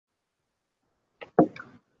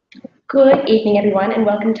Good evening, everyone, and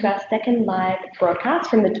welcome to our second live broadcast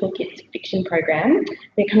from the Toolkits fiction program.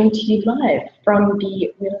 We're coming to you live from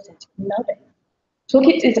the Wheeler Centre in Melbourne.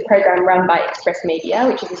 Toolkits is a program run by Express Media,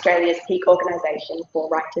 which is Australia's peak organisation for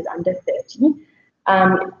writers under 30.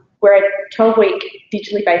 We're a 12-week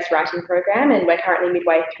digitally based writing program, and we're currently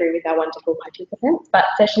midway through with our wonderful participants. But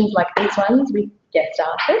sessions like these ones with guest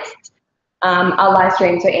artists are live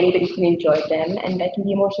streamed so anybody can enjoy them and they can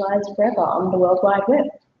be immortalised forever on the World Wide Web.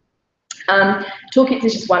 Toolkits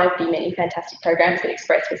is just one of the many fantastic programs that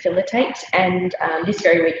Express facilitates, and this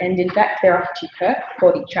very weekend, in fact, they're off to Perth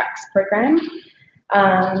for the Tracks program.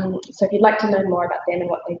 So if you'd like to learn more about them and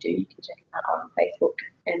what they do, you can check them out on Facebook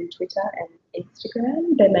and Twitter and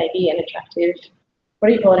Instagram. There may be an attractive, what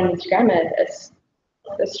do you call it on Instagram?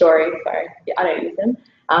 A story, sorry, I don't use them,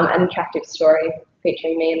 an attractive story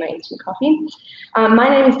featuring me and my instant coffee. My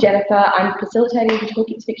name is Jennifer. I'm facilitating the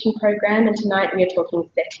Toolkits fiction program, and tonight we are talking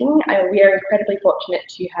setting. We are incredibly fortunate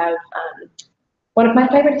to have one of my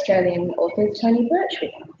favourite Australian authors, Tony Birch,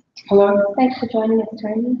 with us. Hello. Thanks for joining us,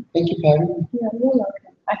 Tony. Thank you, Patty. Yeah, you're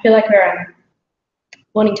welcome. I feel like we're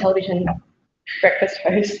morning television breakfast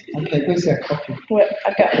hosts. Okay, where's that coffee?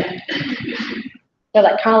 I've got they're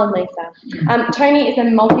like Carl and Lisa. Tony is a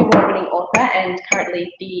multi-award winning author and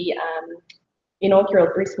currently the inaugural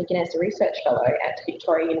Bruce McGuinness Research Fellow at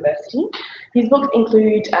Victoria University. His books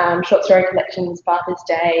include short story collections Father's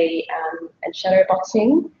Day and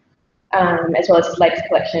Shadowboxing, as well as his latest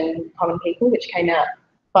collection, Common People, which came out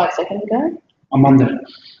 5 seconds ago. On Monday.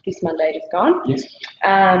 This Monday just gone. Yes.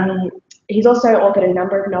 He's also authored a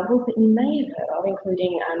number of novels that you may have heard of,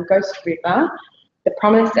 including Ghost River, The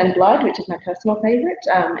Promise and Blood, which is my personal favourite,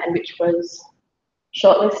 and which was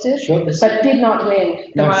shortlisted, but did not win.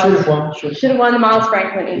 Should have won the Miles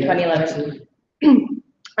Franklin in 2011.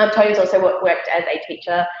 Tony's also worked as a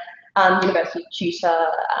teacher, university tutor,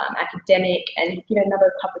 academic, and given a number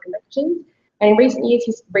of public lectures. And in recent years,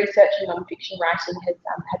 his research and non-fiction writing has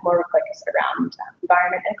had more of a focus around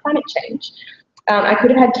environment and climate change. I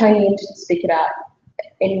could have had Tony in to speak about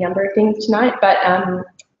any number of things tonight, but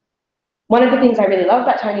one of the things I really love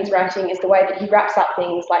about Tony's writing is the way that he wraps up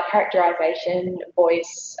things like characterization,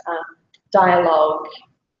 voice, dialogue,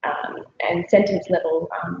 and sentence level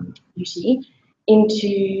beauty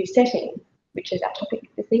into setting, which is our topic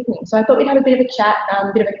this evening. So I thought we'd have a bit of a chat,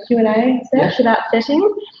 a bit of a Q&A search about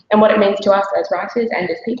setting and what it means to us as writers and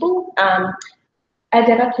as people. As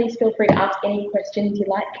ever, please feel free to ask any questions you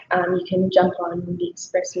like. You can jump on the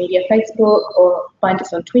Express Media Facebook or find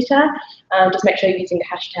us on Twitter. Just make sure you're using the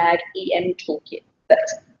hashtag EMToolkit.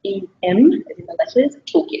 That's EM, as in the letters,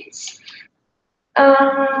 Toolkits.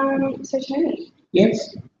 So Tony.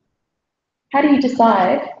 Yes. How do you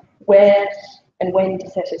decide where and when to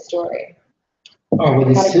set a story? Oh,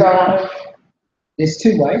 well, there's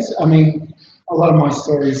two ways. I mean, a lot of my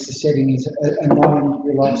stories, the setting is a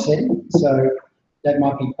non-real-life setting, so that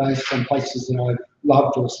might be based on places that I've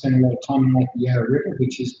loved or spent a lot of time in, like the Yarra River,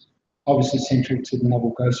 which is obviously central to the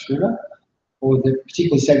novel Ghost River. Or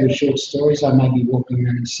particularly say with short stories, I may be walking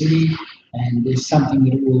around the city and there's something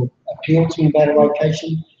that will appeal to me about a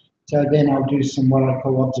location. So then I'll do some what I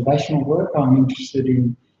call observational work. I'm interested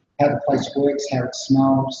in how the place works, how it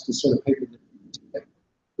smells, the sort of people,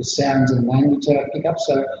 the sounds and language that I pick up.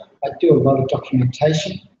 So I do a lot of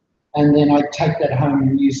documentation. And then I take that home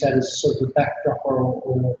and use that as sort of a backdrop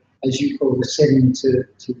or as you call it, a setting to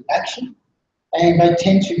the action. And I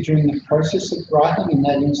tend to, during the process of writing, in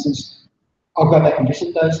that instance, I'll go back and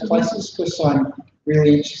visit those places because I'm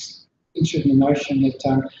really interested in the notion that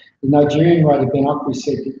the Nigerian writer Ben Okri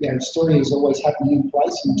said that the story is always happening in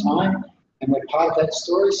place and time, and we're part of that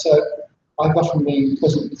story. So I've often been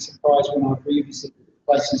pleasantly surprised when I revisit the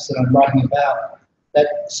places that I'm writing about that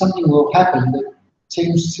something will happen that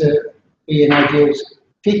seems to be an ideal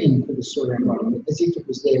fitting for the story I'm writing, as if it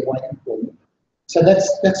was there waiting for me. So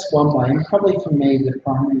that's one way, and probably for me the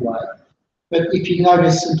primary way. But if you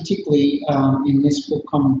notice, and particularly in this book,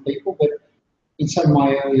 Common People, but in some of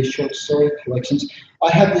my earlier short story collections, I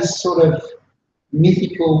have this sort of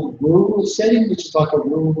mythical rural setting, which is like a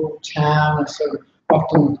rural town, a sort of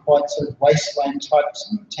often quite sort of wasteland types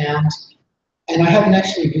of towns. And I haven't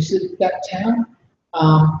actually visited that town.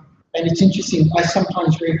 And it's interesting, I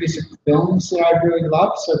sometimes revisit films that I really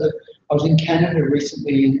love. So that I was in Canada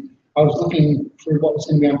recently and I was looking through what was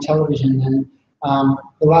going to be on television, and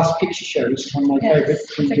The Last Picture Show is one of my favourite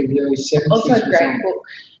films of the early 70s. Also a great book.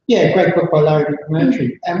 Yeah, a great book by Larry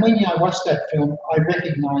McMurtry. And when I watched that film, I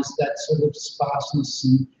recognised that sort of sparseness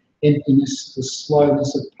and emptiness, the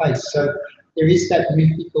slowness of pace. So there is that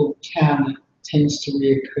mythical town that tends to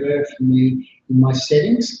reoccur for me in my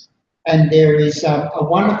settings. And there is a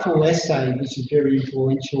wonderful essay which is very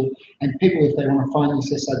influential, and people, if they want to find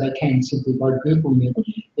this essay, they can simply by Googling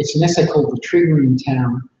it. It's an essay called The Triggering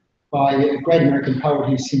Town by a great American poet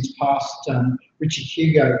who's since passed, Richard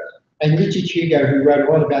Hugo. And Richard Hugo, who wrote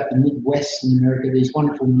a lot about the Midwest in America, these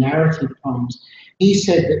wonderful narrative poems, he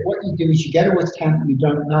said that what you do is you go to a town that you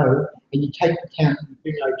don't know, and you take the town that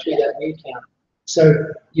you do know to that new town. So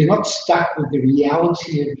you're not stuck with the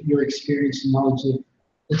reality of your experience and knowledge of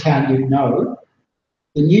the town you know.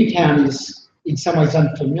 The new town is in some ways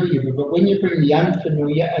unfamiliar, but when you bring the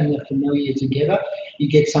unfamiliar and the familiar together, you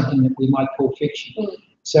get something that we might call fiction.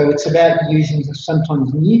 So it's about using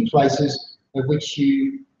sometimes new places of which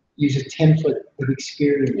you use a template of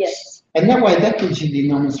experience. Yes. And that way, that gives you the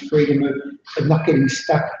enormous freedom of not getting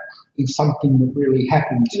stuck in something that really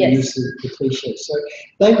happened, to use the cliche. So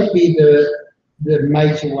they would be the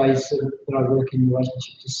major ways that I work in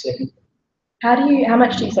relationship to setting. How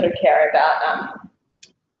much do you sort of care about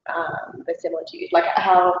the similar to you? Like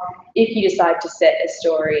how, if you decide to set a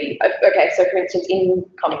story, okay, so for instance, in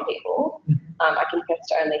Common People, I confess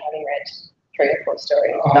to only having read 3 or 4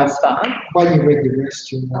 stories thus far. Why do you read the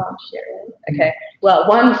rest? Oh, shit. Okay. Well,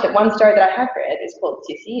 one story that I have read is called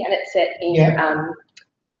Sissy, and it's set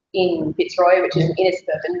in Fitzroy, which is in a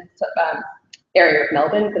suburban area of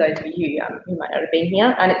Melbourne, for those of you who might not have been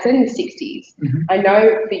here, and it's set in the 60s. I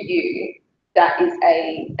know for you, that is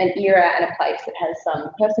an era and a place that has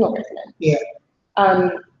some personal resonance. Yeah.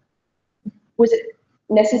 Was it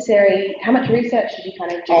necessary? How much research did you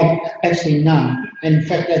kind of do? Actually, none. And in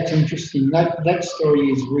fact, that's interesting. That story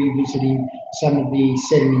is revisiting some of the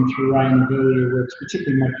setting and terrain of earlier works,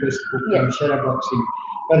 particularly my first book on shadowboxing.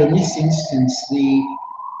 But in this instance, the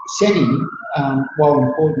setting, while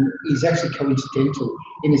important, is actually coincidental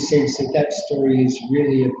in the sense that that story is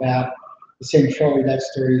really about, the centrality of that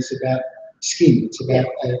story is about skin. It's about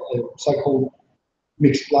a so-called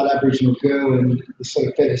mixed blood Aboriginal girl and the sort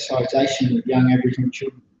of fetishisation of young Aboriginal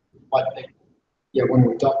children like they want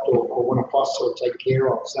to adopt or want to foster or take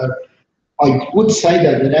care of. So I would say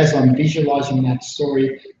though that as I'm visualising that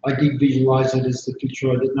story, I did visualise it as the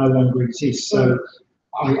Fitzroy that no longer exists. So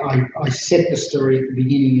I set the story at the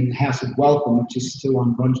beginning in the House of Welcome, which is still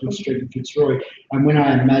on Brunswick Street in Fitzroy. And when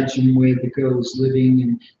I imagine where the girl is living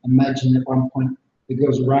and imagine at one point the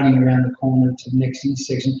girl's running around the corner to the next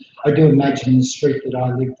intersection, I do imagine the street that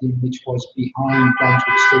I lived in, which was behind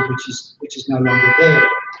Brunswick Street, which is no longer there.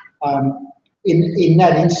 In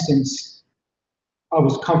that instance, I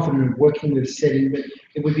was confident of working with setting, but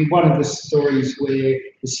it would be one of the stories where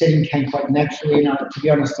the setting came quite naturally. And to be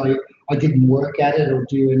honest, I didn't work at it or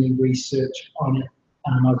do any research on it.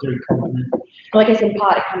 I was very confident. Well, I guess in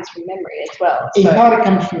part it comes from memory as well. In part it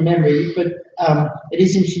comes from memory, but it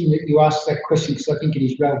is interesting that you asked that question because I think it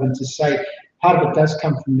is relevant to say part of it does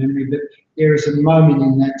come from memory, but there is a moment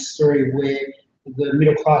in that story where the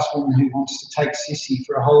middle-class woman who wants to take Sissy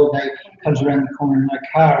for a holiday comes around the corner in her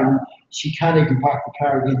car and she can't even park the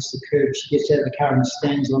car against the curb. She gets out of the car and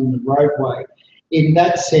stands on the roadway. In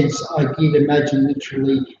that sense, I did imagine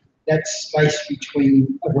literally that space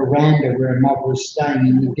between a veranda where a mob was staying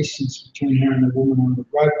and the distance between her and the woman on the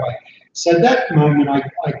roadway. So that moment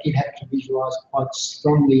I did have to visualise quite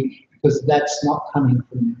strongly because that's not coming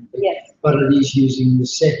from memory, but it is using the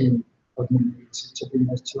setting of memory to bring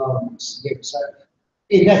those two elements together. So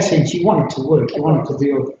in that sense, you want it to work, you want it to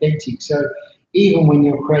be authentic. So even when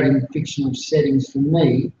you're creating fictional settings, for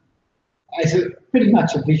me, as pretty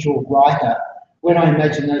much a visual writer, when I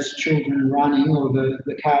imagine those children running or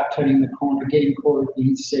the car turning the corner, getting caught at the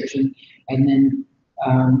intersection, and then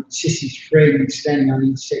Sissy's friend standing on the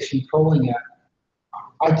intersection calling her,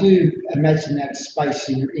 I do imagine that space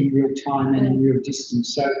in real time and in real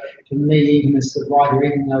distance. So for me, even as the writer,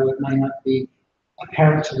 even though it may not be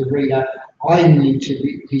apparent to the reader, I need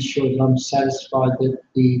to be sure that I'm satisfied that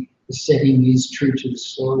the setting is true to the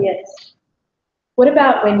story. Yes. What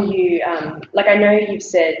about when you, like I know you've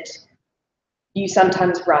said you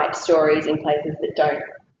sometimes write stories in places that don't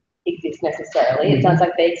exist necessarily. It sounds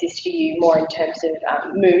like they exist for you more in terms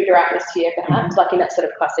of mood or atmosphere, perhaps, like in that sort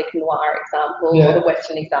of classic noir example or the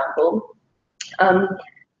Western example.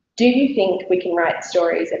 Do you think we can write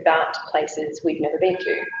stories about places we've never been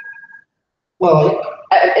to? Well,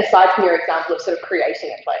 aside from your example of sort of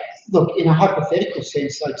creating a place. Look, in a hypothetical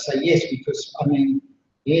sense, I'd say yes, because I mean,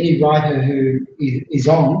 any writer who is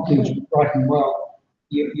who's writing well,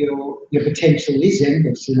 your potential is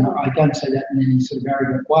endless. You know, I don't say that in any sort of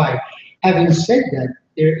arrogant way. Having said that,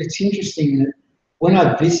 it's interesting that when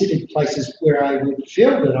I visited places where I would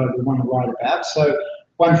feel that I would want to write about, so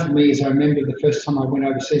one for me is I remember the first time I went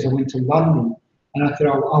overseas, I went to London, And I thought,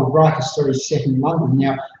 I'll write a story set in London.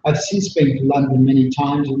 Now, I've since been to London many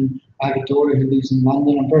times, and I have a daughter who lives in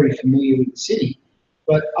London. I'm very familiar with the city,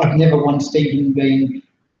 but I've never once even been,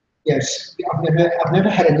 yes, I've never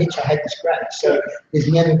had an itch I had to scratch. So there's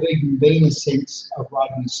never even been a sense of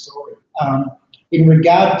writing a story. In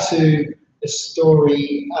regard to a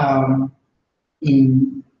story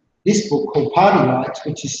in this book called Party Lights,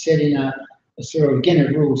 which is set in a sort of, again, a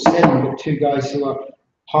rural setting, but two guys who are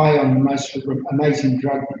high on the most amazing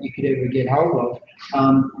drug that you could ever get hold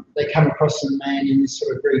of. They come across a man in this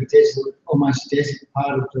sort of very desolate, almost desert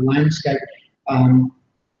part of the landscape,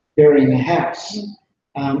 burying a house.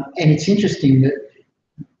 And it's interesting that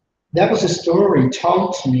that was a story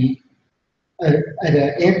told to me at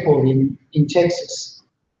an airport in Texas,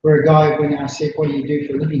 where a guy, when I said, what do you do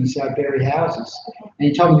for a living? He said, I bury houses. And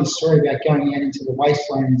he told me this story about going out into the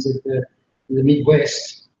wastelands of the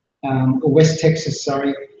Midwest, or West Texas,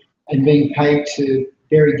 sorry, and being paid to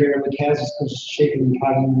bury derelict houses because it's cheaper than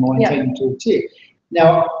cutting them or taking them to a tip.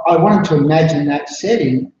 Now, I wanted to imagine that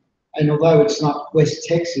setting, and although it's not West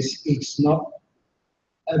Texas, it's not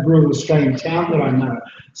a rural Australian town that I know.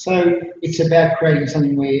 So it's about creating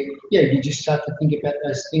something where, you just start to think about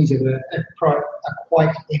those things of a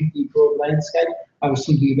quite empty, broad landscape. I was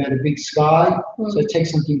thinking about a big sky, so take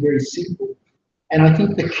something very simple. And I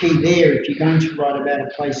think the key there, if you're going to write about a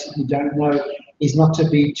place that you don't know, is not to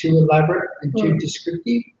be too elaborate and too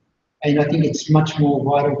descriptive. And I think it's much more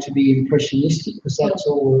vital to be impressionistic, because that's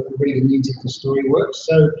all the reader needs if the story works.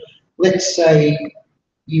 So let's say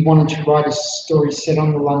you wanted to write a story set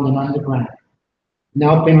on the London Underground.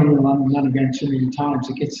 Now, I've been on the London Underground too many times,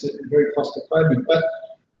 it gets very claustrophobic. But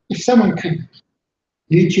if someone could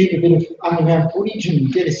YouTube a bit of underground footage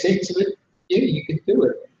and get a sense of it, you could do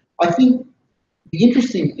it. I think the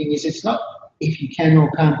interesting thing is it's not if you can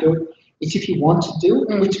or can't do it, it's if you want to do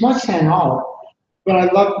it, which might sound odd, but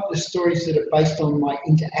I love the stories that are based on my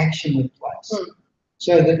interaction with place.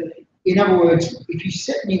 So that, in other words, if you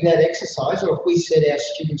set me that exercise, or if we set our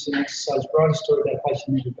students an exercise, write a story about a place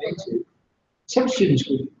you've never been to, some students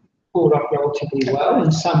would pull it off relatively well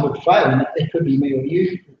and some would fail, and it could be me or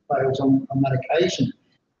you who fails on that occasion.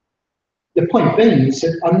 The point being is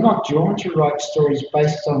that I'm not drawn to write stories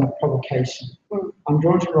based on a provocation. I'm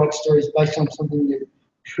drawn to write stories based on something that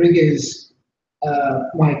triggers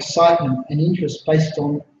my excitement and interest based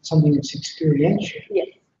on something that's experiential. Yes.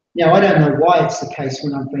 Now, I don't know why it's the case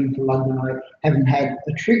when I've been to London I haven't had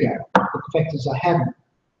a trigger, but the fact is I haven't.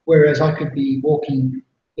 Whereas I could be walking,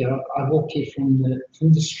 I walked here from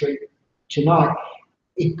the street tonight.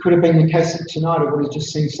 It could have been the case that tonight I would have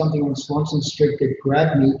just seen something on Swanson Street that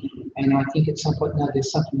grabbed me, and I think at some point, no,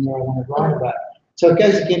 there's something there I want to write about. So it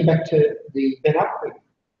goes again back to the Ben Upward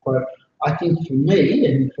quote. I think for me,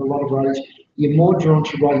 and for a lot of writers, you're more drawn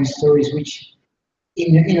to writing stories which,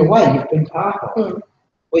 in a way, you've been part of.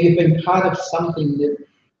 Or you've been part of something that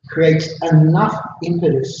creates enough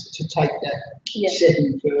impetus to take that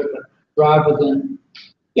setting further, rather than,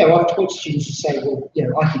 I've taught students to say, well,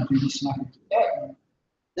 I could do this and I could do that. And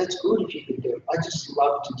that's good if you can do it. I just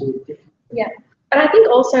love to do it differently. Yeah, and I think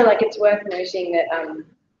also, it's worth noting that,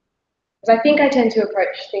 because I think I tend to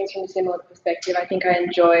approach things from a similar perspective. I think I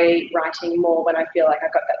enjoy writing more when I feel like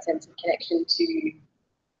I've got that sense of connection to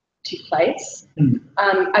place.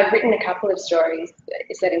 I've written a couple of stories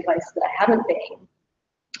set in places that I haven't been.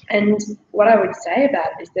 And what I would say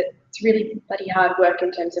about it is that it's really bloody hard work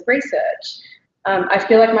in terms of research. I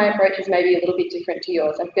feel like my approach is maybe a little bit different to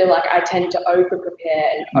yours. I feel like I tend to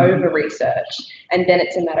over-prepare and over-research, and then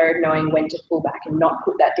it's a matter of knowing when to pull back and not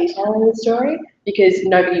put that detail in the story, because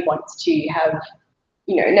nobody wants to have,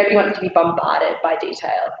 nobody wants to be bombarded by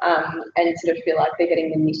detail and sort of feel like they're getting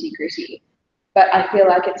the nitty-gritty. But I feel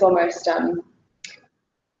like it's almost,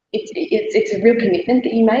 it's a real commitment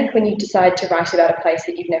that you make when you decide to write about a place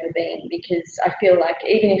that you've never been, because I feel like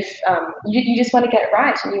even if you just want to get it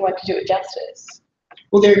right and you want to do it justice.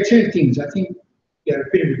 Well, there are two things. I think a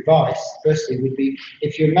bit of advice, firstly, would be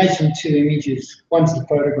if you imagine two images, one's the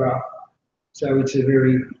photograph, so it's a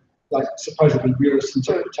very, supposedly realist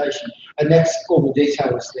interpretation, and that's all the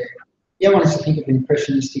detail is there. The other one is to think of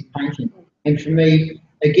impressionistic painting. And for me,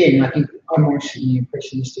 again, I think I'm more interested in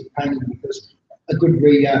impressionistic painting because a good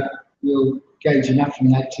reader will gauge enough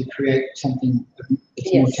from that to create something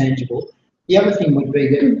that's more tangible. The other thing would be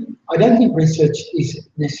that I don't think research is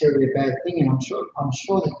necessarily a bad thing, and I'm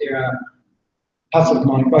sure that there are parts of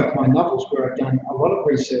both my novels where I've done a lot of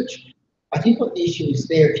research. I think what the issue is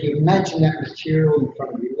there, if you imagine that material in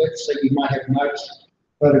front of you, let's say you might have notes,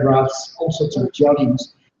 photographs, all sorts of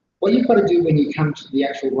jottings. What you've got to do when you come to the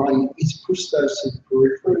actual writing is push those to the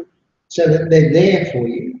periphery so that they're there for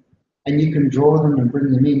you. and you can draw them and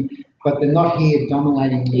bring them in, but they're not here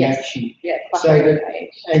dominating the action. Yeah. So that,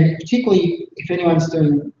 and particularly if anyone's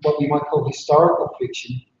doing what we might call historical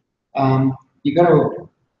fiction, you've got to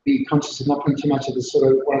be conscious of not putting too much of the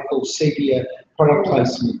sort of what I call sepia product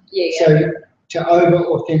placement. So to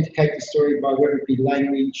over-authenticate the story by whether it be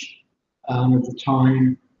language of the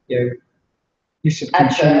time, use of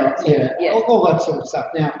consumer, all that sort of stuff.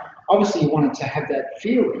 Now, obviously, you want it to have that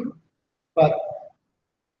feeling, but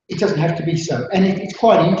it doesn't have to be so. And it's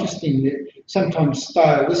quite interesting that sometimes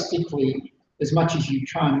stylistically, as much as you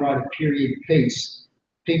try and write a period piece,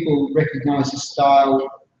 people recognise a style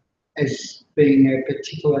as being a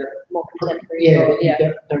particular, more contemporary.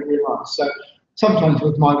 You don't realise. So sometimes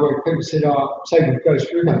with my work, people said, say with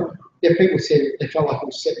Ghost River, people said they felt like it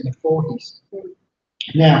was set in the 40s.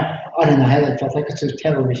 Now, I don't know how they felt, because it was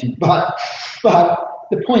television, but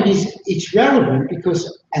the point is, it's relevant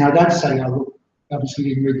because, and I don't say, look, obviously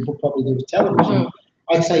you didn't read the book, probably there was television.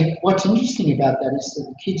 I'd say what's interesting about that is that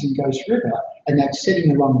the kids in Ghost River, and that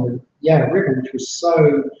setting along the Yarra River, which was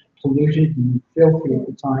so polluted and filthy at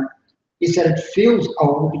the time, is that it feels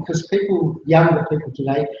older because younger people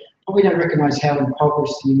today, probably don't recognise how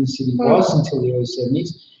impoverished the inner city was until the early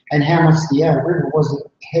 70s, and how much the Yarra River was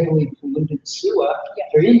a heavily polluted sewer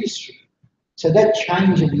for industry. So that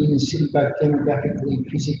change of the inner city, both demographically,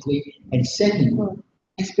 physically, and setting,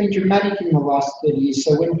 it's been dramatic in the last 30 years.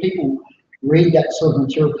 So when people read that sort of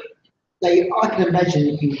material, I can imagine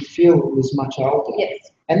that you would feel it was much older.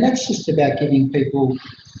 Yes. And that's just about giving people,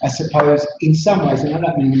 I suppose, in some ways, and I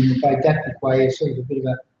don't mean in a didactic way, sort of a bit of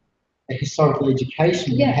a historical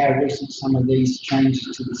education of how recent some of these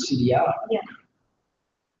changes to the city are. Yeah.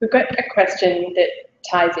 We've got a question that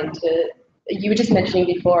ties into, you were just mentioning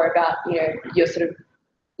before about, your sort of,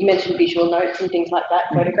 you mentioned visual notes and things like that,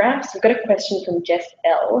 photographs. We've got a question from Jess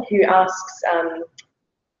L, who asks,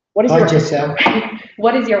 what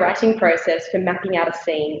is your writing process for mapping out a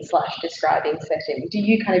scene / describing setting? Do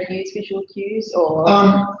you kind of use visual cues or?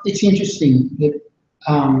 It's interesting that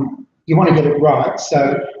you want to get it right,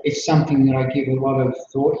 so it's something that I give a lot of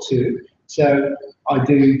thought to. So I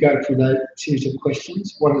do go through that series of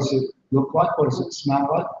questions. What does it look like? What does it smell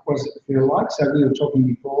like? What does it feel like? So we were talking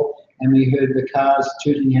before, and we heard the cars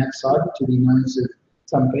tooting outside, to the annoyance of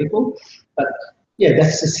some people. But yeah,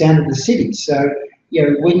 that's the sound of the city. So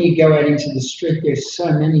when you go out into the street, there's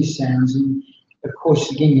so many sounds, and of course,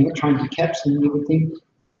 again, you're trying to capture them. You would think,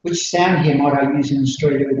 which sound here might I use in the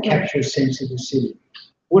street that would capture a sense of the city?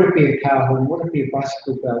 Would it be a car horn? Would it be a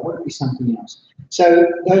bicycle bell? Would it be something else? So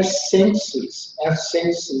those senses, our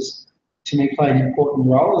senses, to me, play an important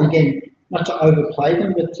role. And again, not to overplay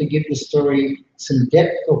them, but to give the story some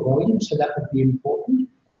depth or volume. So that would be important.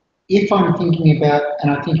 If I'm thinking about,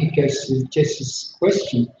 and I think it goes to Jess's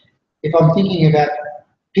question, if I'm thinking about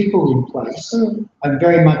people in place, I'm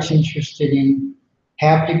very much interested in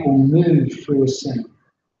how people move through a scene.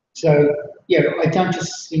 So, I don't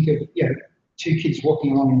just think of, two kids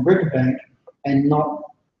walking along the riverbank and not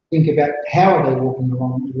think about how are they walking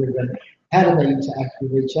along the riverbank, how do they interact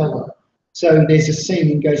with each other. So there's a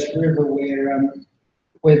scene in Ghost River where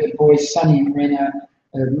the boys, Sonny and Ren,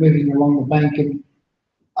 are moving along the bank,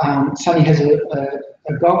 and Sonny has a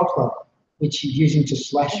golf club, which he's using to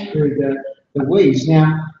slash through the weeds.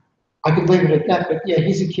 Now, I could leave it at that, but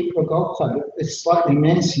he's a kid with a golf club. It's slightly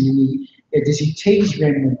menacing, and does he tease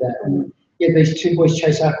Ren with that? And these two boys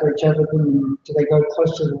chase after each other, and do they go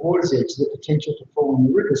close to the water's edge, the potential to fall in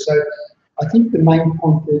the river? So I think the main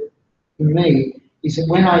point for me is that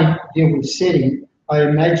when I deal with setting, I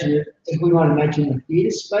imagine it, as we might imagine a theatre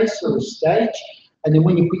space or a stage, and then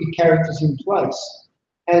when you put your characters in place,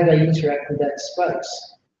 how do they interact with that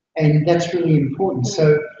space? And that's really important.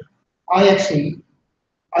 So I actually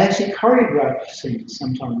choreograph scenes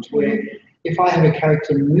sometimes where if I have a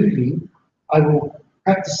character moving, I will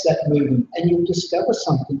practice that movement and you'll discover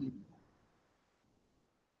something.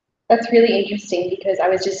 That's really interesting because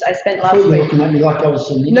I spent last week. You were week. looking at me like I was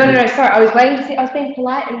No, sorry. I was waiting to see. I was being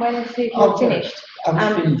polite and waiting to see if you were finished.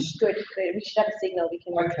 I'm finished. Good. We should have a signal. We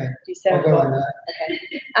can do 7 I'll go on that. Okay.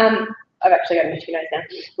 I've actually got a mystery nose now.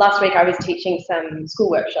 Last week I was teaching some school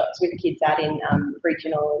workshops with kids out in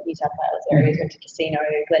regional New South Wales areas. Went to Casino,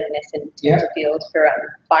 Glennis and Tenterfield for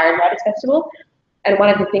Fire and Writers Festival. And one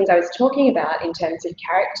of the things I was talking about in terms of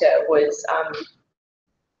character was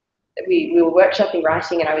we were workshopping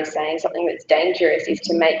writing, and I was saying something that's dangerous is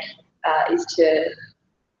to make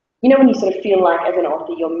when you sort of feel like as an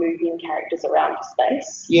author you're moving characters around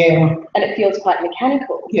space. Yeah. And it feels quite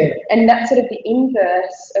mechanical. Yeah. And that's sort of the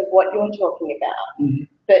inverse of what you're talking about. Mm-hmm.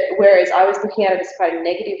 But whereas I was looking at it as quite a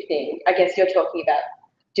negative thing, I guess you're talking about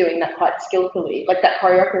doing that quite skillfully. Like that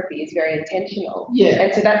choreography is very intentional. Yeah.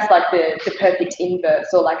 And so that's like the perfect inverse,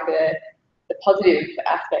 or like the positive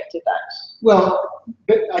aspect of that. Well,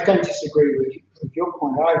 but I don't disagree with your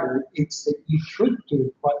point either. It's that you should do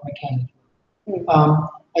it quite mechanically.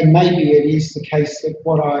 And maybe it is the case that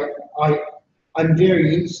what I'm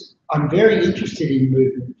very interested in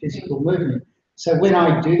movement, physical movement. So when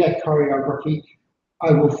I do that choreography,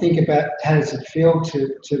 I will think about how does it feel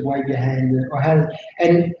to wave your hand, or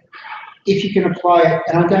and if you can apply it,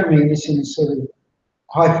 and I don't mean this in a sort of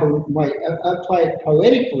highfalutin way, apply it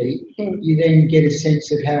poetically, you then get a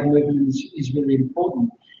sense of how movement is really important.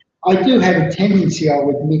 I do have a tendency, I'll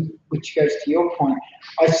admit, which goes to your point,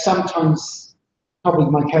 I sometimes, probably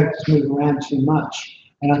my characters move around too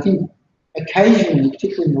much, and I think occasionally,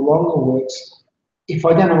 particularly in the longer works, if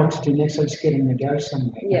I don't know what to do next, I just get them to go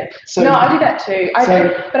somewhere. Yeah. So, no, I do that too.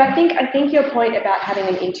 But I think your point about having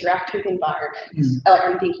an interactive environment, like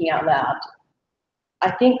I'm thinking out loud,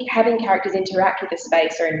 I think having characters interact with a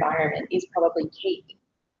space or environment is probably key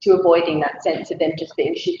to avoiding that sense of them just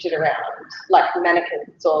being shifted around like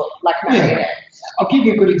mannequins or like marionettes. Yeah. I'll give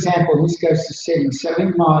you a good example, and this goes to setting. So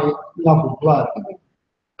in my novel Blood,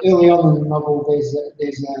 early on in the novel,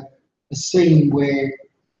 there's a scene where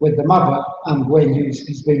the mother, Gwen,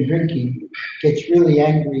 who's been drinking, gets really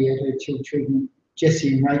angry at her children,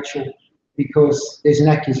 Jesse and Rachel, because there's an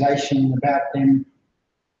accusation about them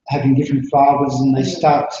having different fathers, and they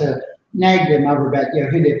start to nag their mother about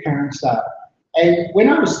who their parents are. And when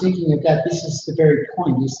I was thinking of that, this is the very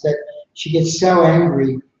point, is that she gets so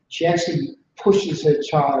angry, she actually pushes her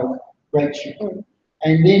child, Rachel.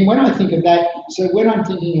 And then when I think of that, so when I'm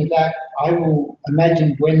thinking of that, I will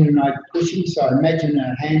imagine Gwen and I pushing, so I imagine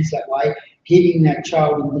her hands that way, hitting that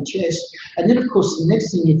child in the chest. And then, of course, the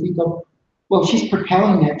next thing you think of, well, she's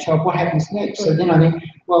propelling that child, what happens next? So then I think,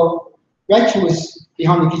 well, Rachel was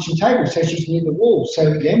behind the kitchen table, so she's near the wall.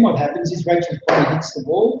 So then what happens is Rachel's body hits the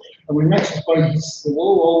wall, and when Rachel's body hits the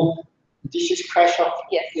wall, all the dishes crash off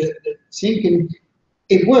the sink, and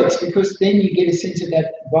it works because then you get a sense of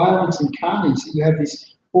that violence and carnage. You have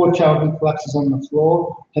this poor child who collapses on the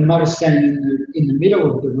floor, her mother standing in the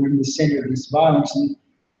middle of the room, the centre of this violence, and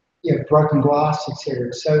broken glass,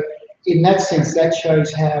 etc. So in that sense, that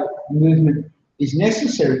shows how movement is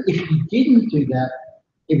necessary. If you didn't do that,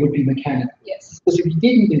 it would be mechanical. Yes. Because if you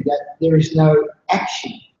didn't do that, there is no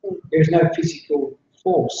action. There is no physical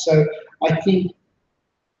force. So I think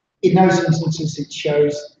in those instances, it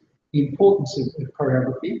shows the importance of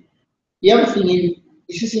choreography. The other thing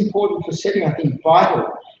this is important for setting, I think, vital.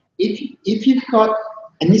 If you've got,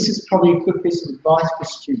 and this is probably a good piece of advice for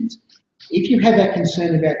students, if you have that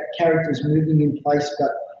concern about characters moving in place,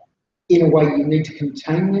 but in a way you need to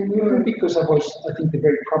contain their movement, because otherwise I think the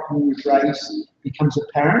very problem with race becomes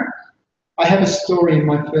apparent. I have a story in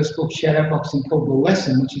my first book, Shadowboxing, called The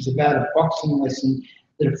Lesson, which is about a boxing lesson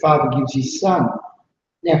that a father gives his son.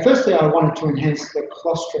 Now, firstly, I wanted to enhance the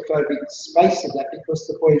claustrophobic space of that because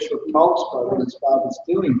the boy is repulsed by what his father's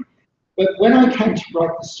doing. But when I came to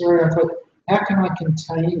write the story, I thought, how can I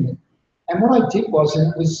contain it? And what I did was,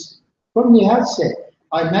 and it was from the outset,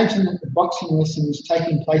 I imagined that the boxing lesson was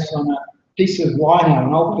taking place on a piece of lino,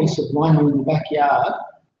 an old piece of lino in the backyard,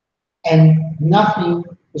 and nothing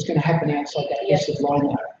was going to happen outside that piece of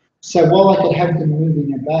lino. So while I could have them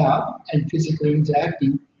moving about and physically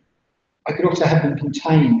interacting, I could also have them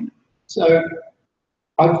contained. So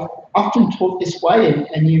I've often taught this way,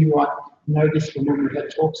 and you might know this from when we've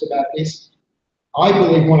had talks about this. I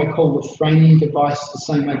believe what I call the framing device the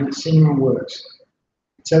same way that cinema works.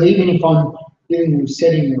 So even if I'm dealing with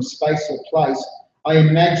setting or space or place, I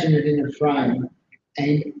imagine it in a frame,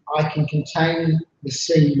 and I can contain the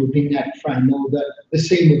scene within that frame, or the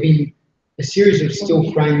scene within a series of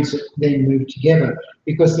still frames that then move together.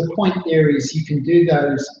 Because the point there is you can do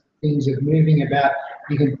those things of moving about,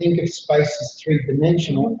 you can think of space as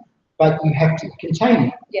three-dimensional, but you have to contain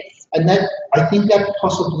it. Yes. And that, I think that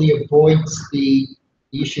possibly avoids the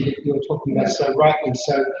issue that you're talking about so rightly.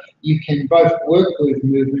 So you can both work with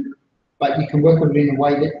movement, but you can work with it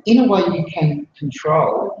in a way you can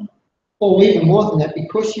control. Or even more than that,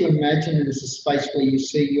 because you imagine it as a space where you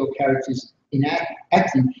see your characters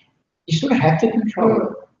acting, you sort of have to control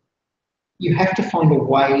it. You have to find a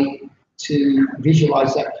way to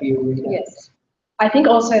visualize that for your reader. Yes. I think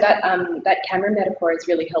also that that camera metaphor is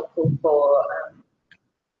really helpful for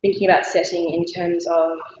thinking about setting in terms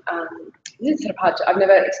of, this is sort of hard to, I've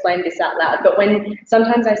never explained this out loud, but when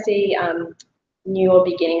sometimes I see new or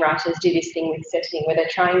beginning writers do this thing with setting where they're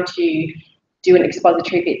trying to do an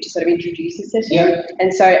expository bit to sort of introduce the setting. Yeah.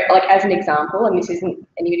 And so, like as an example, and this isn't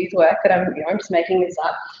anybody's work, but I'm just making this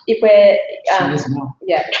up. If we're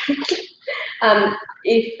yeah,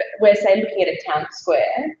 if we're say looking at a town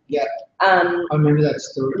square. Yeah. I remember that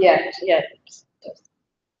story. Yeah. Yeah.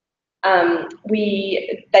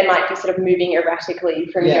 They might be sort of moving erratically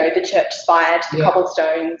from you know the church spire to the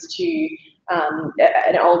cobblestones to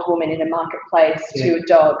an old woman in a marketplace to a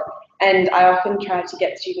dog, and I often try to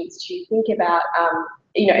get students to think about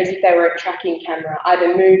you know, as if they were a tracking camera,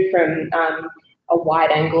 either move from a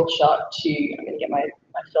wide angle shot to, I'm going to get my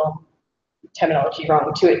film terminology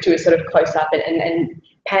wrong, to a sort of close up and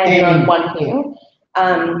pan on one thing.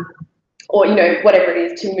 Or, you know, whatever it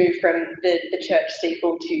is, to move from the church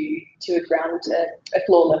steeple to a ground, a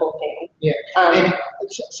floor level thing. Yeah.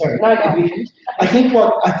 Sorry. No, go. I think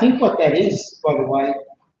what that is, by the way,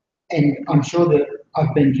 and I'm sure that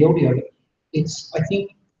I've been guilty of it. It's, I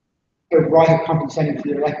think, a writer compensating for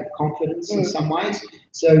your lack of confidence in some ways.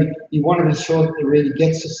 So you want to be sure that the reader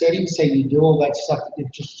gets the setting, so you do all that stuff that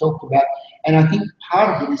you've just talked about. And I think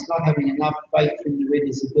part of it is not having enough faith in the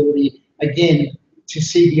reader's ability, again, to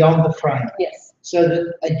see beyond the frame. Yes. So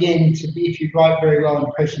that, again, if you write very well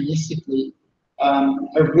impressionistically,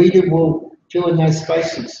 a reader will fill in those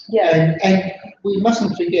spaces. Yeah. And we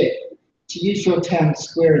mustn't forget, to use your town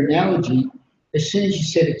square analogy, as soon as you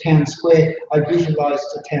said a town square, I visualised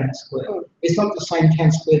a town square. It's not the same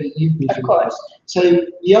town square that you visualised. So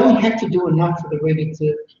you only have to do enough for the reader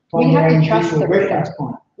to find their own visual reference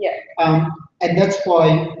point. Yeah. And that's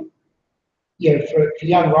why, you know, for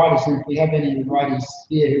young writers, and if we have any of the writers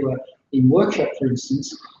here who are in workshop, for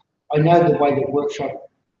instance, I know the way that workshop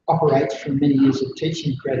operates from many years of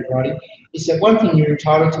teaching creative writing, is that one thing you're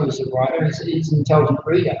entitled to as a writer is an intelligent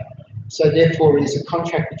reader. So therefore, it is a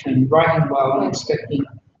contract between writing well and expecting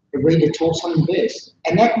the reader to also invest.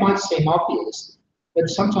 And that might seem obvious, but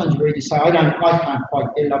sometimes readers say, I can't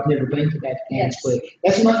quite get it, I've never been to that town square.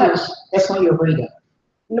 That's not your reader.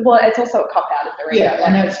 Well, it's also a cop-out of the reader. Yeah,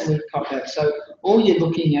 an absolute cop-out. So all you're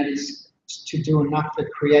looking at is to do enough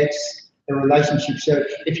that creates a relationship. So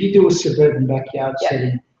if you do a suburban backyard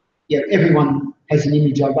setting, everyone has an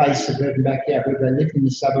image of a suburban backyard, whether they live in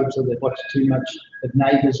the suburbs or they've watched too much of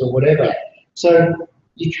Neighbours or whatever. Yeah. So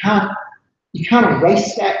you can't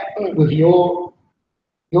erase that with your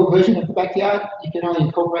version of the backyard. You can only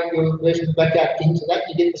incorporate your version of the backyard into that.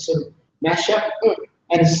 You get the sort of mashup,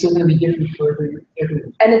 and it's still going to be different for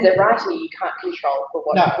everyone. And as a writer, you can't control for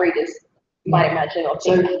what readers might imagine or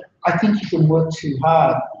think. So I think you can work too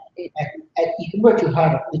hard. At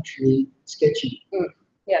literally sketching.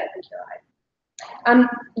 Yeah, I think you're right.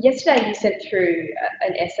 Yesterday you sent through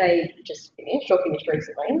an essay just finished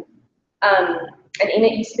recently, and in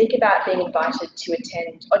it you speak about being invited to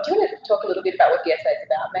attend. Or do you want to talk a little bit about what the essay is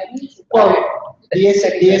about, maybe? Well, the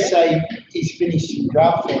essay is finished in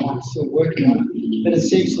draft form. I'm still working on it, but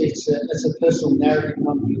essentially it's a personal narrative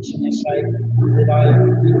non-fiction essay that I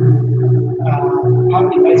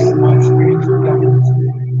partly based on my experience with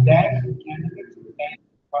government dad in Canada, the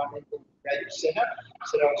environmental radio centre.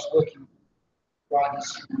 So I was working with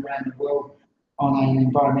writers from around the world on an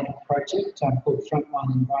environmental project called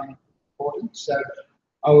Frontline Environmental Reporting. So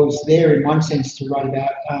I was there in one sense to write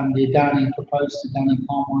about the proposed Adani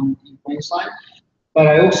palm oil in Queensland, but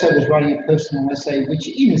I also was writing a personal essay, which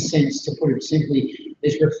in a sense, to put it simply,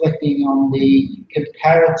 is reflecting on the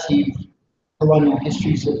comparative colonial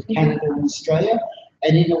histories of Canada and Australia,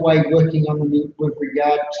 and in a way working on them with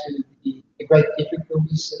regard to the great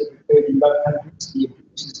difficulties that have occurred in both countries, the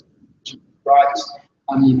abuses of Indigenous rights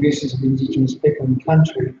and the abuses of Indigenous people in the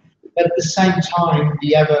country. But at the same time,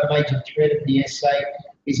 the other major thread of the essay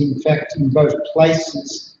is in fact in both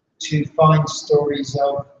places to find stories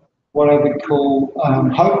of what I would call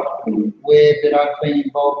hope, where that I've been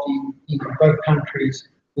involved in both countries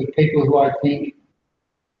with people who I think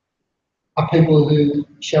are people who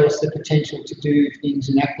show us the potential to do things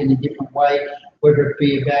and act in a different way, whether it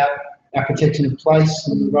be about our protection of place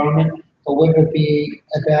and the environment, or whether it be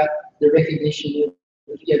about the recognition of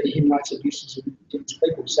the human rights abuses of Indigenous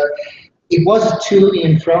people. So it was a to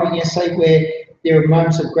and fro essay where there are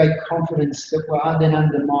moments of great confidence that were then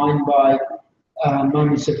undermined by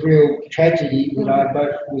moments of real tragedy that I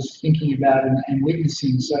both was thinking about and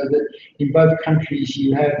witnessing. So that in both countries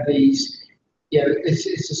you have these,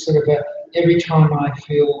 it's a sort of every time I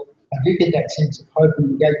do get that sense of hope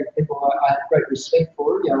and engage with people I have great respect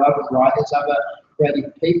for, other writers, other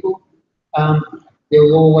creative people, there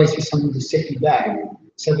will always be something to set you back.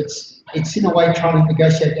 So it's in a way trying to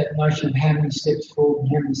negotiate that notion of how many steps forward and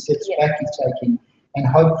how many steps back you're taking, and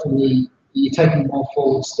hopefully you're taking more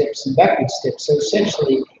forward steps than backward steps. So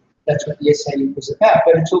essentially that's what the essay was about.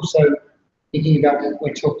 But it's also thinking about what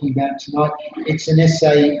we're talking about tonight. It's an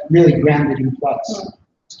essay really grounded in place.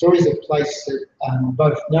 Stories of place that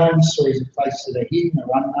both known, stories of place that are hidden or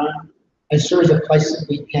unknown, and stories of place that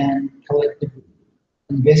we can collectively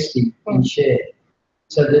invest in and share.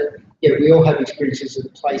 So that we all have experiences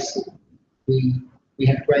of place that we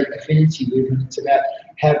have great affinity with, and it's about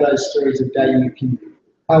how those stories of value can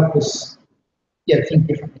help us think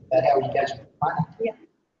differently about how we engage with the planet. Yeah.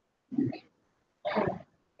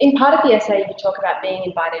 In part of the essay, you talk about being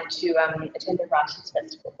invited to attend the Writers'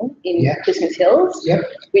 Festival in Christmas Hills,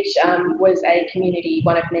 which was a community,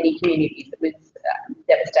 one of many communities that was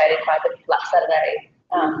devastated by the Black Saturday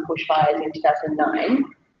bushfires in 2009.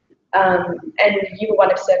 And you were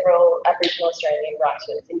one of several Aboriginal Australian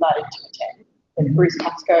writers invited to attend. And Bruce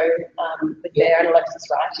Pascoe was there, and Alexis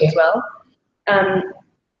Wright as well.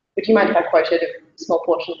 Would you mind if I quoted a small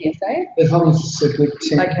portion of the essay? As long as it's a good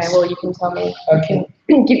sentence. Okay, well, you can tell me. Okay.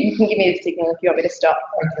 You can give me the signal if you want me to stop.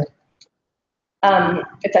 Okay.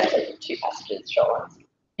 It's actually 2 passages, short ones.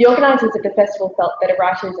 The organisers of the festival felt that a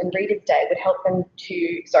Writers' and Readers' Day would help them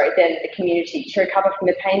the community, to recover from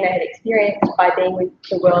the pain they had experienced by being with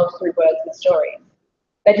the world through words and stories.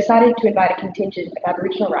 They decided to invite a contingent of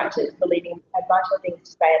Aboriginal writers believing had vital things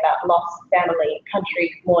to say about loss, family,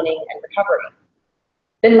 country, mourning and recovery.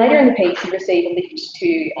 Then later in the piece, you receive a lift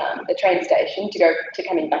to the train station to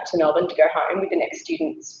coming back to Melbourne to go home with the next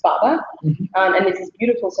student's father. And there's this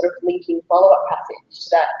beautiful sort of linking follow-up passage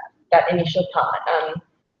to that initial part.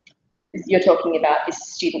 You're talking about this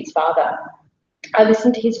student's father. I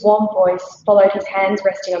listened to his warm voice, followed his hands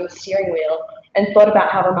resting on the steering wheel, and thought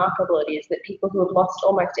about how remarkable it is that people who have lost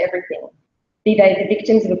almost everything, be they the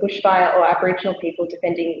victims of a bushfire or Aboriginal people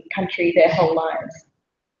defending country their whole lives,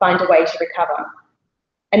 find a way to recover.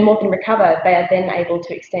 And more than recover, they are then able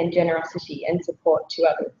to extend generosity and support to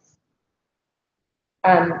others.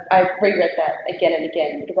 I've reread that again and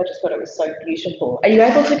again because I just thought it was so beautiful. Are you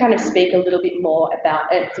able to kind of speak a little bit more about,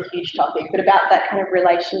 it's a huge topic, but about that kind of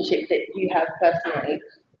relationship that you have personally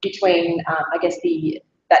between, I guess,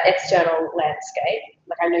 that external landscape?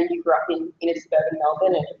 Like, I know you grew up in a suburban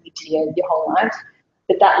Melbourne and have lived here your whole life,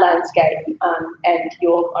 but that landscape and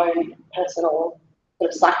your own personal sort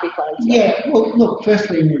of psychic landscape. Yeah, well, look,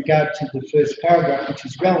 firstly, in regard to the first paragraph, which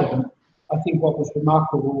is relevant, I think what was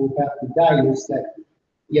remarkable about the day was that,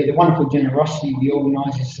 the wonderful generosity the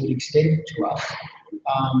organisers had extended to us.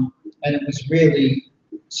 And it was really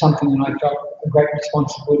something that I felt a great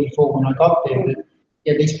responsibility for when I got there.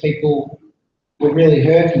 That, these people were really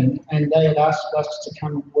hurting, and they had asked us to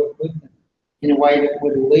come and work with them in a way that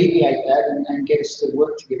would alleviate that and get us to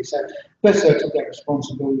work together. So firstly, I took that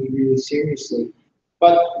responsibility really seriously.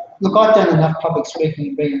 But look, I've done enough public speaking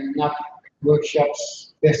and been in enough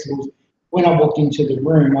workshops, festivals. When I walked into the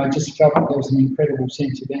room, I just felt that there was an incredible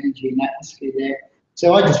sense of energy and atmosphere there.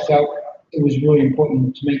 So I just felt it was really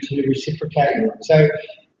important to me to reciprocate. So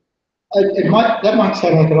that might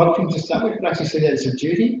sound like a lot of things to start with, but I actually see that as a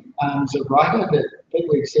duty, as a writer, that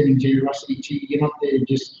people are extending generosity to you. You're not there to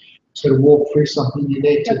just sort of walk through something, you're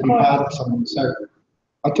there to be part of something. So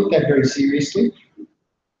I took that very seriously.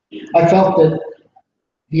 I felt that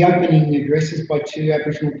the opening addresses by 2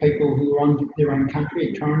 Aboriginal people who were on their own country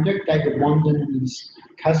at Torrendek, David Wandon and his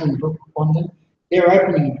cousin Brooke Wandon, their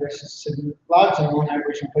opening addresses to the largely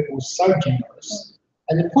non-Aboriginal people were so generous.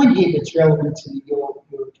 And the point here that's relevant to you're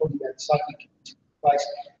talking about psychic place,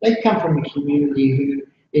 they've come from a community who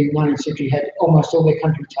in the 19th century had almost all their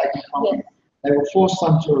country taken from them. They were forced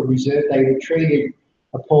onto a reserve, they were treated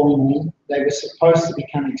appallingly, they were supposed to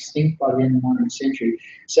become extinct by the end of the 19th century.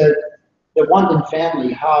 So the Wandon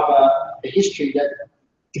family harbour a history that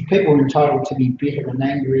if people were entitled to be bitter and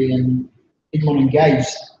angry and didn't want to engage,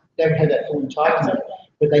 they would have that full entitlement.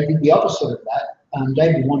 But they did the opposite of that.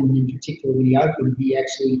 David Wandon in particular, when he opened, he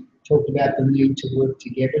actually talked about the need to work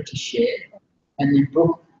together to share. And then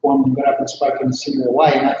Brooke Wandon got up and spoke in a similar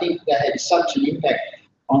way. And I think that had such an impact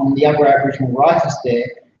on the other Aboriginal writers there.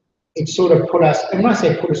 It sort of put us, and when I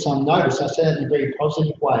say put us on notice, I say that in a very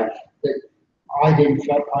positive way, that I then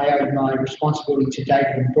felt I owed my responsibility to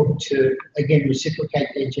David and Brooke to, again, reciprocate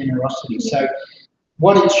their generosity. So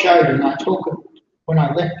what it showed, and I talk when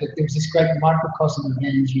I left, that there was this great microcosm of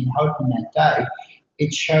energy and hope in that day.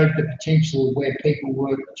 It showed the potential where people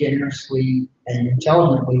work generously and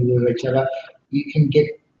intelligently with each other. You can get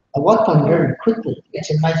a lot done very quickly. It's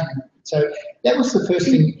amazing. So that was the first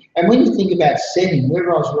thing. And when you think about setting,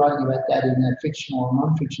 whether I was writing about that in a fictional or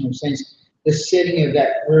non-fictional sense, the setting of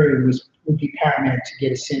that room would be paramount to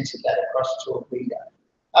get a sense of that across to a reader.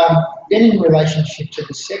 Then in relationship to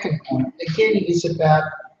the second point, again, it is about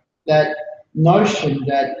that notion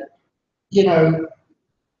that you know,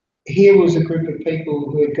 here was a group of people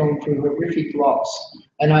who had gone through horrific loss,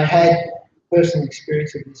 and I had personal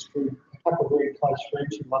experience of this through a couple of very close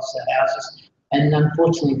friends who lost their houses, and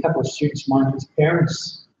unfortunately a couple of students of mine whose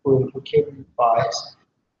parents were killed in fires.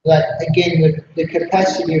 But again, the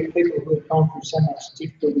capacity of people who had gone through so much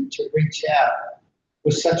difficulty to reach out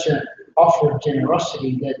was such an offer of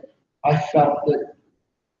generosity that I felt that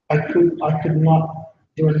I could not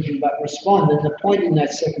do anything but respond. And the point in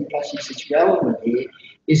that second passage that's relevant here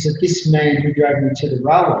is that this man who drove me to the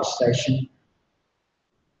railway station,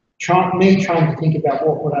 trying to think about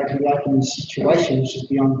what would I be like in this situation, which is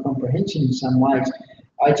beyond comprehension in some ways,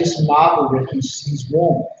 I just marveled at his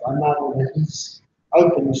warmth. I marveled at his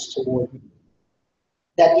openness toward me.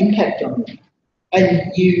 That impact on me.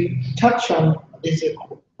 And you touch on, there's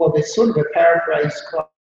sort of a paraphrase quote.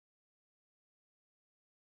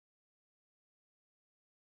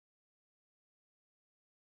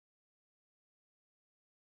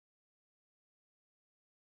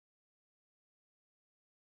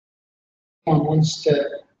 Someone wants to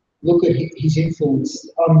look at his influence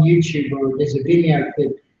on YouTube, or there's a video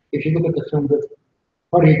clip. If you look at the film with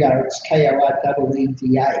Korida, it's Koreda.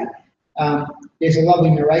 There's a lovely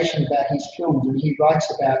narration about his films, and he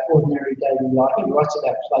writes about ordinary daily life. He writes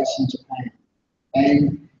about place in Japan,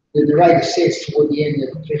 and the narrator says toward the end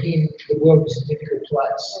that for him the world is a difficult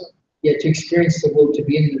place. Yet to experience the world, to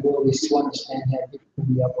be in the world, is to understand how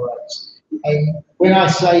difficulty operates. And when I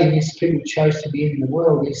say this, people chose to be in the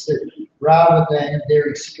world, is that rather than their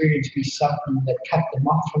experience be something that cut them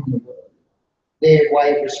off from the world, their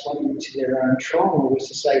way of responding to their own trauma was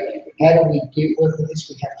to say, how do we work with this?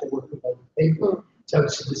 We have to work with other people. So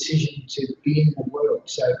it's a decision to be in the world.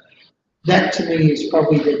 So that to me is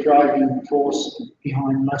probably the driving force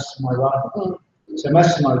behind most of my writing. So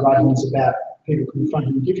most of my writing is about people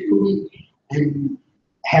confronting difficulty and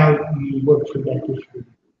how you work through that difficulty.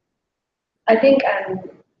 I think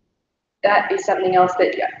that is something else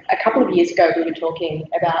that a couple of years ago we were talking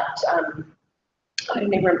about. I don't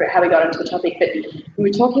even remember how we got onto the topic, but we were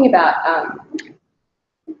talking about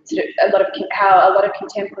sort of how a lot of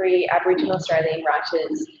contemporary Aboriginal Australian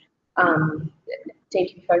writers seem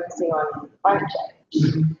to be focusing on climate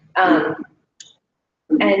change.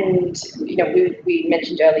 And you know, we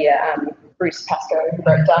mentioned earlier Bruce Pascoe, who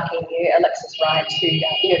wrote Dark Emu, Alexis Wright, who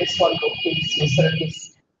the Swan book was sort of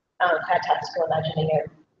this fantastical imagining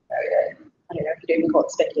of I don't know if you'd even call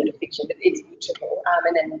it speculative fiction, but it's beautiful.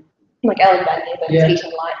 And then like Ellen Van Diemen's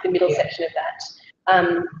Eating Light, the middle section of that.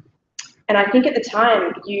 And I think at the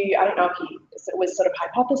time, I don't know if you was sort of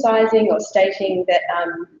hypothesizing or stating that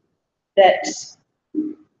that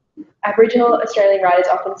Aboriginal Australian writers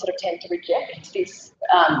often sort of tend to reject this,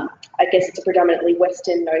 I guess it's a predominantly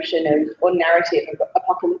Western notion of, or narrative of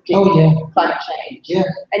apocalyptic climate change. Yeah.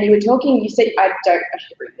 And you were talking, you said, I should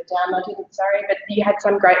write it down, I'm sorry, but you had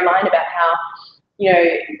some great line about how, you know,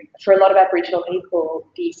 for a lot of Aboriginal people,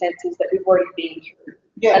 the sense is that we've already been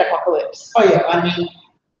through an apocalypse. Oh yeah, I mean,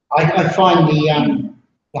 I find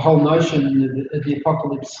the whole notion of the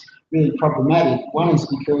apocalypse really problematic. One is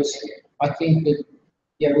because I think that,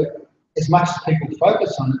 as much as people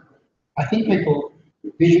focus on it, I think people,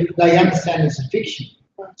 they understand it's a fiction.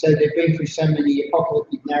 So they've been through so many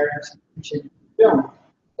apocalyptic narratives in film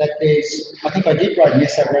that I think I did write an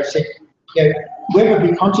essay where I said, whether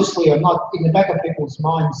it be consciously or not, in the back of people's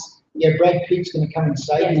minds, Brad Pitt's going to come and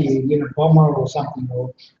save you, a bomber or something,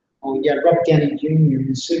 or Robert Downey Jr. in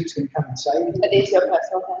the suit's going to come and save you. Are these your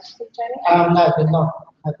personal fantasies, Jamie? No, they're not.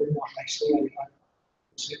 No, they're not actually.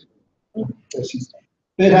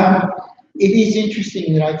 But it is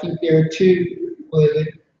interesting that I think there are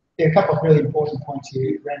a couple of really important points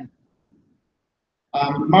here, Randy.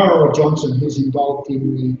 Murray Johnson, who's involved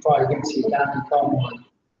in the fight against the Adani coal mine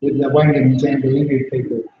with the Wangan and Jambalingu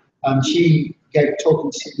people, she gave a talk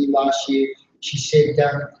in Sydney last year. She said,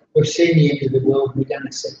 we've seen the end of the world, we don't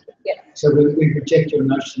accept it. Yeah. So we reject your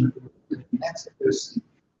notion of the world. That's the first thing.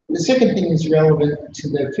 The second thing is relevant to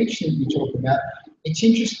the fiction that you talk about. It's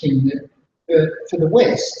interesting that for the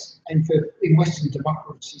West, and in Western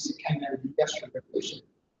democracies that came out of the Industrial Revolution,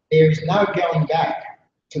 there is no going back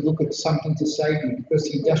to look at something to save you, because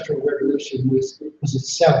the Industrial Revolution was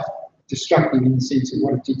itself destructive in the sense of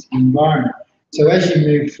what it did to the environment. So as you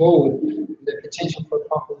move forward, the potential for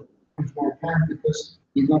apocalypse becomes more apparent because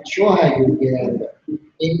you're not sure how you'll get out of it.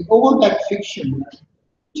 In all of that fiction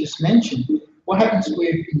just mentioned, what happens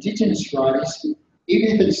with Indigenous writers,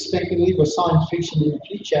 even if it's speculative or science fiction in the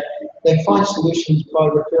future, they find solutions by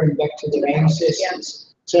referring back to their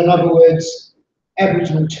ancestors. So in other words,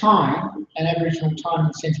 Aboriginal time, and Aboriginal time in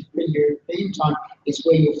the sense of pre-European time is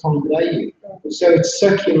where you'll find value. So it's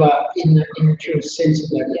circular in the true sense of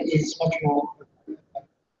that. It's much more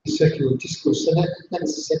circular discourse. So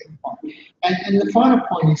that's the second point. And the final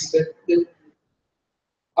point is that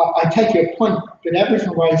I take your point, but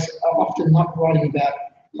Aboriginal writers are often not writing about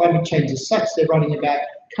climate change as such. They're writing about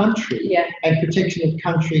country and protection of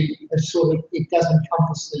country. It does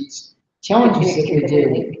encompass these challenges that we're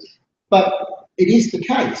dealing with. But it is the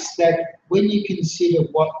case that when you consider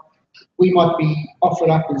what we might be offered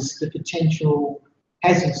up as the potential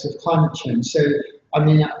hazards of climate change. So, I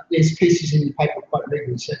mean, there's pieces in the paper quite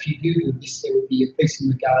regularly. So if you Google this, there would be a piece in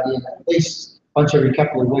The Guardian at least once every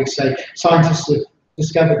couple of weeks. So scientists have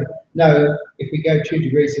discovered, no, if we go 2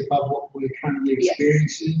 degrees above what we're currently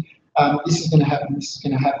experiencing, this is going to happen, this is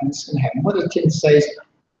going to happen, this is going to happen. What they tend to say is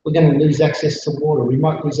we're going to lose access to water, we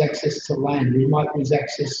might lose access to land, we might lose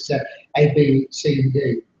access to A, B, C, and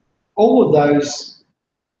D. All of those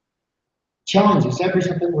challenges,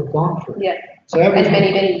 Aboriginal people have gone through. So and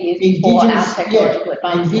many years before our technological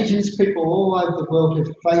advancement. Indigenous people all over the world have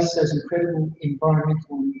faced those incredible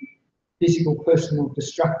environmental and physical, personal,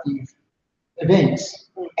 destructive events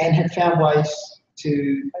and have found ways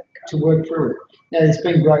to work through it. Now, there's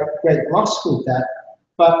been great loss with that,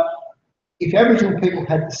 but if Aboriginal people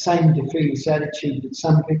had the same defeatist attitude that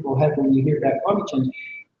some people have when you hear about climate change,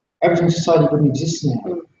 Aboriginal society wouldn't exist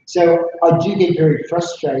now. So I do get very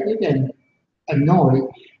frustrated and annoyed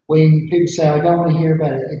when people say, I don't want to hear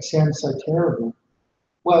about it, it sounds so terrible.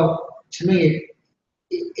 Well, to me,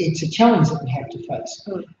 it's a challenge that we have to face.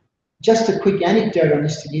 Just a quick anecdote on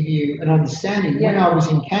this to give you an understanding. When I was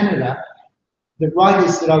in Canada, the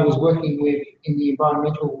writers that I was working with in the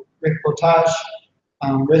environmental reportage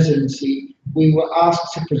residency, we were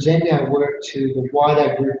asked to present our work to the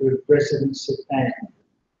wider group of residents at BAM.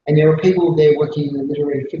 And there were people there working in the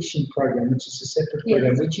literary fiction program, which is a separate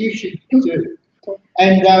program, which you should do.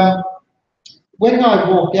 And when I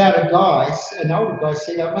walked out, an older guy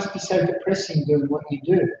said, "Oh, it must be so depressing doing what you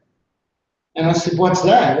do." And I said, "What's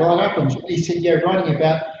that? What happened?" He said, "Yeah, writing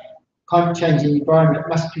about climate change in the environment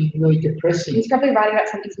must be really depressing." He's probably writing about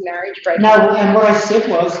somebody's marriage breaking. No, and what I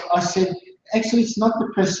said, actually, it's not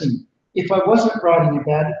depressing. If I wasn't writing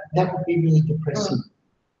about it, that would be really depressing.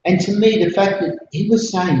 And to me, the fact that he was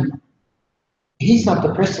saying he's not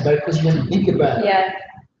depressed about it because he doesn't think about it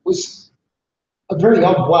was a very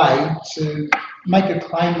odd way to make a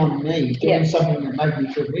claim on me doing something that made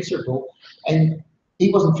me feel miserable. And he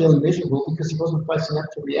wasn't feeling miserable because he wasn't facing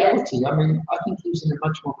up to reality. I mean, I think he was in a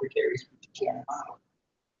much more precarious position.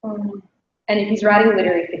 And if he's writing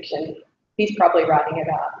literary fiction, he's probably writing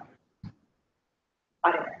about,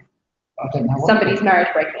 I don't know, somebody's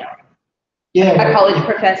marriage breaking up. A college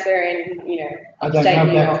professor in, I don't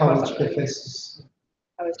know about college professors.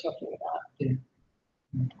 I was talking about.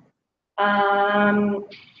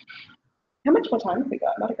 How much more time have we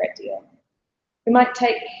got? Not a great deal. We might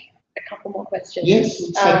take a couple more questions. Yes,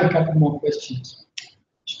 let's take a couple more questions.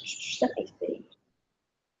 Let me see.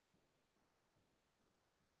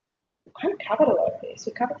 We kind of covered a lot of this.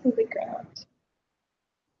 We covered some big ground.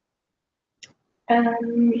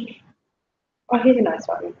 Here's a nice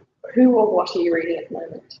one. Who or what are you reading at the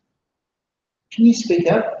moment? Can you speak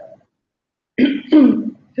up?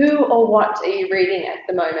 Who or what are you reading at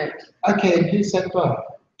the moment? Okay, and who's that by?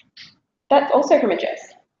 That's also from a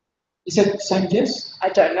Jess. Is that the same Jess? I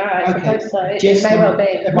don't know. I suppose so. Jess, it may well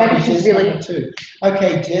be. Maybe she's really. Too.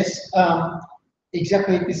 Okay, Jess.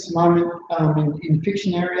 Exactly at this moment in the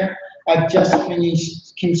fiction area, I've just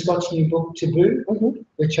finished Kim Scott's new book, Taboo,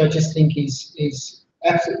 which I just think is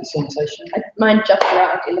absolutely sensational. Mine just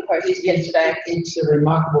arrived in the post yesterday. It's a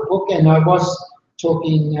remarkable book, and I was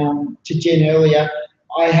talking to Jen earlier.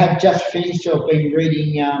 I have just finished, or been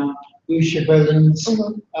reading Lucia Berlin's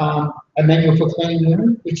A Manual for Cleaning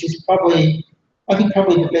Women, which is probably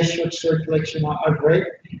the best short story collection I've read.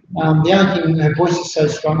 The only thing, her voice is so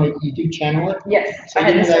strong that you do channel it. Yes, so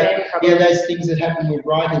those things that happen with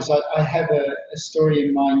writers. I have a story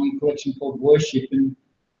in my new collection called Worship, and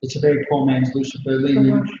it's a very poor man's Lucia Berlin.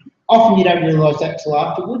 And often you don't realise that till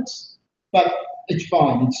afterwards, but it's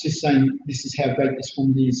fine. It's just saying this is how great this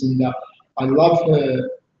woman is, and I love her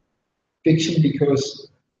fiction because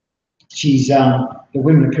she's the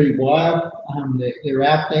women are pretty wild. They're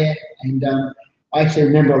out there, and I actually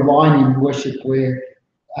remember a line in Worship where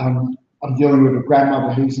I'm dealing with a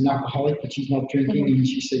grandmother who's an alcoholic, but she's not drinking, and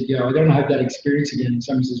she said, "Yeah, I don't have that experience again." And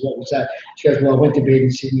someone says, "What was that?" She goes, "Well, I went to bed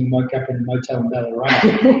in Sydney and woke up in a motel in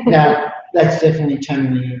Ballarat." Now, that's definitely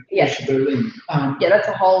channeling Lucia Berlin. That's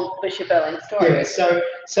a whole Lucia Berlin story. Yeah,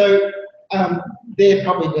 so they're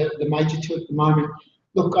probably the major two at the moment.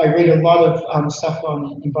 Look, I read a lot of stuff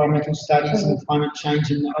on environmental studies and climate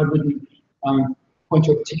change, and I wouldn't point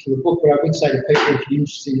to a particular book, but I would say to people, if you're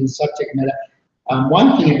interested in the subject matter,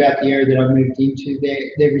 one thing about the area that I've moved into,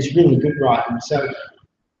 there is really good writing. So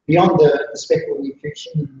beyond the speculative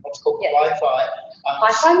fiction and what's called sci-fi.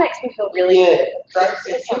 Sci-fi makes me feel really good.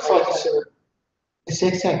 It feels like a sort of a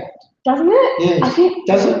sex act. Doesn't it? Yeah. I think,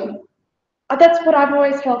 does it? That's what I've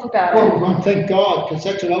always felt about it. Well, thank God, because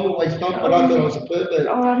that's what I've always felt, but I thought I was a pervert.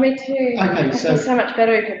 Oh, me too. Okay, I feel so much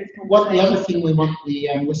better because this what the other thing we want the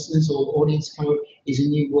listeners or audience to come up is a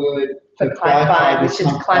new word for sci-fi, which is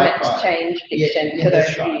climate change fiction, for those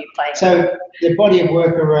of you playing. So the body of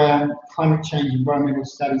work around climate change, environmental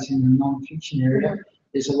studies in the non-fiction area,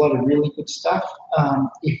 there's a lot of really good stuff.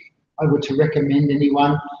 If I were to recommend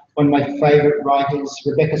anyone, one of my favourite writers,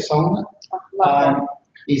 Rebecca Solnit,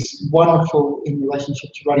 is wonderful in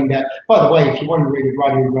relationship to writing about. By the way, if you want to read a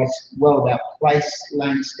writer who writes well about place,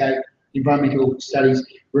 landscape, environmental studies,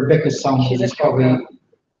 Rebecca Solnit is probably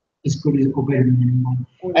as good as or better than anyone.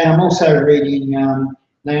 And I'm also reading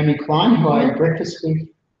Naomi Klein, who I had breakfast with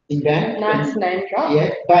in Banff. Nice name drop.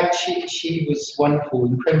 Yeah, but she was wonderful,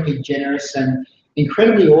 incredibly generous and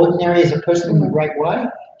incredibly ordinary as a person in a great way.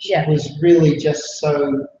 She was really just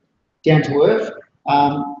so down to earth.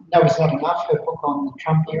 That was not enough. Her book on the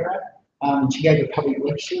Trump era, she gave a public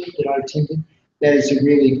lecture that I attended. That is a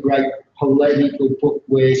really great polemical book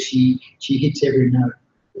where she hits every note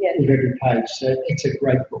of every page. So it's a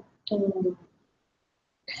great book.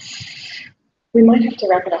 We might have to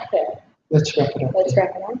wrap it up there. Let's wrap it up.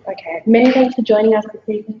 Wrap it up. Okay. Many thanks for joining us this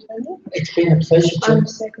evening, Tony. It's been a pleasure. I'm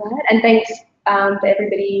so glad. And thanks for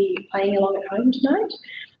everybody playing along at home tonight.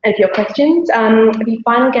 And for your questions, the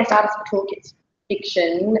final guest artist for Toolkits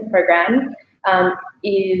fiction program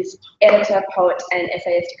is editor, poet, and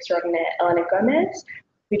essayist extraordinaire Elena Gomez,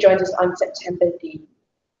 who joins us on September the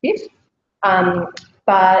 5th.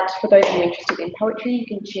 But for those of you interested in poetry, you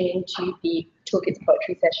can tune into the Toolkits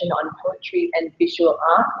poetry session on poetry and visual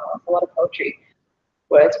art. Oh, that's a lot of poetry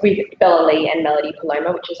words, with Bella Lee and Melody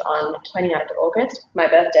Paloma, which is on 29th of August, my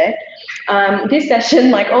birthday. This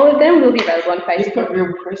session, like all of them, will be available on Facebook. You've got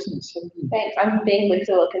real presence. Thanks, I'm being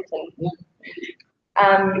Lisa Wilkinson.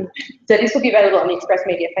 So this will be available on the Express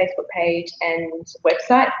Media Facebook page and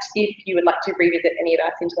website if you would like to revisit any of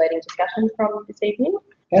our scintillating discussions from this evening.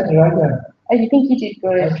 How did I go? Oh, you think you did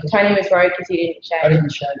good. Okay. Tony was worried because you didn't shave. I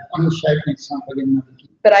didn't shave. I'm going to shave next time.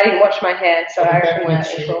 But I didn't wash my hair, so I reckon we're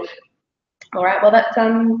equal. All right, well,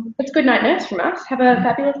 that's good night, nurse, from us. Have a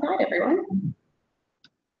fabulous night, everyone.